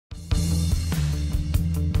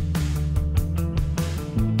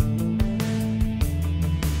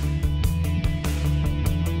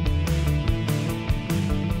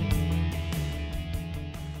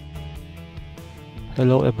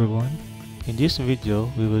Hello everyone. In this video,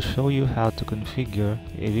 we will show you how to configure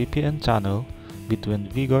a VPN tunnel between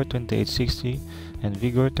Vigor2860 and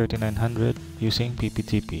Vigor3900 using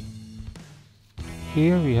PPTP.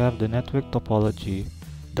 Here we have the network topology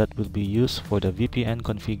that will be used for the VPN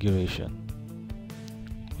configuration.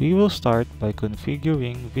 We will start by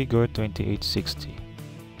configuring Vigor2860.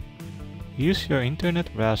 Use your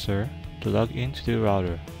internet browser to log into the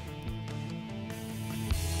router.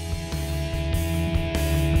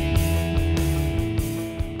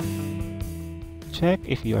 Check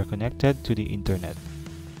if you are connected to the internet.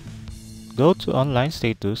 Go to online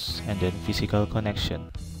status and then physical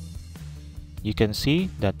connection. You can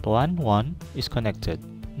see that LAN 1 is connected.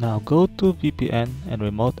 Now go to VPN and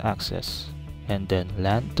remote access and then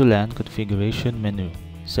LAN to LAN configuration menu.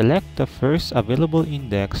 Select the first available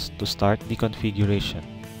index to start the configuration.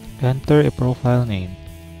 Enter a profile name.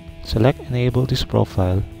 Select enable this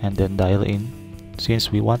profile and then dial in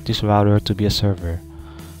since we want this router to be a server.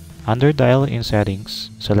 Under dial-in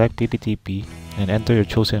settings, select PPTP and enter your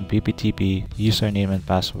chosen PPTP username and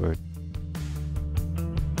password.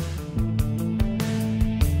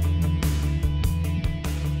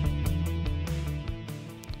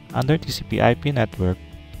 Under TCP/IP network,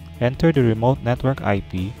 enter the remote network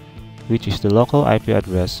IP, which is the local IP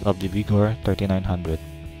address of the Vigor3900.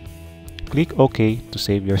 Click OK to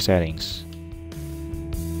save your settings.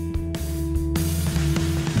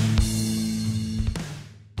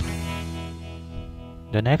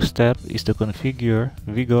 The next step is to configure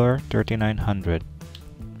Vigor3900.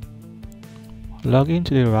 Log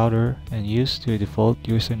into the router and use the default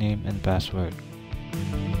username and password.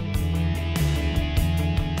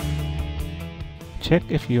 Check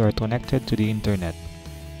if you are connected to the internet.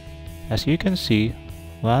 As you can see,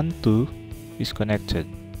 LAN 2 is connected.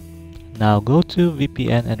 Now go to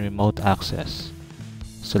VPN and remote access.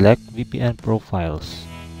 Select VPN profiles.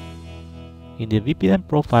 In the VPN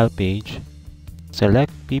profile page,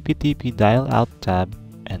 select PPTP Dial Out tab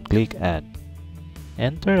and click Add.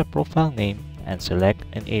 Enter a profile name and select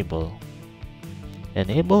Enable.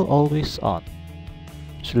 Enable Always On.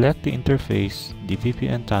 Select the interface the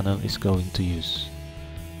VPN tunnel is going to use.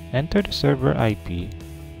 Enter the server IP.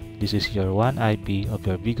 This is your WAN IP of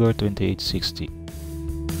your Vigor2860.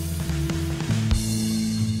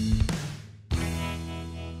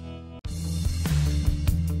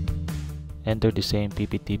 Enter the same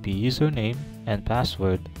PPTP username and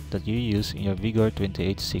password that you use in your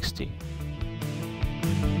Vigor2860.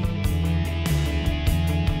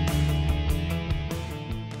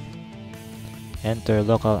 Enter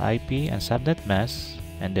local IP and subnet mask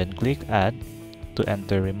and then click Add to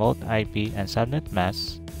enter remote IP and subnet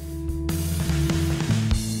mask.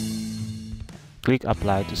 Click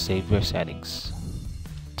Apply to save your settings.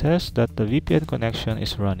 Test that the VPN connection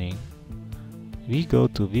is running. We go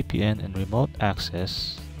to VPN and remote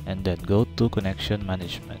access and then go to connection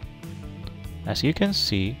management. As you can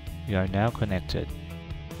see, we are now connected.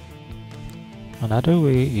 Another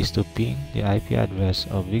way is to ping the IP address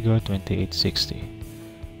of Vigor2860.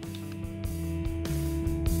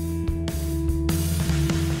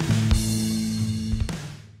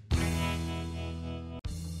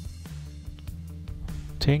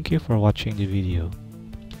 Thank you for watching the video.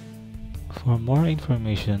 For more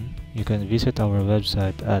information, you can visit our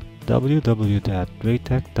website at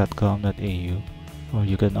www.draytek.com.au, or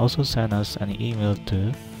you can also send us an email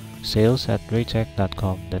to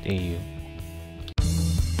sales@draytek.com.au.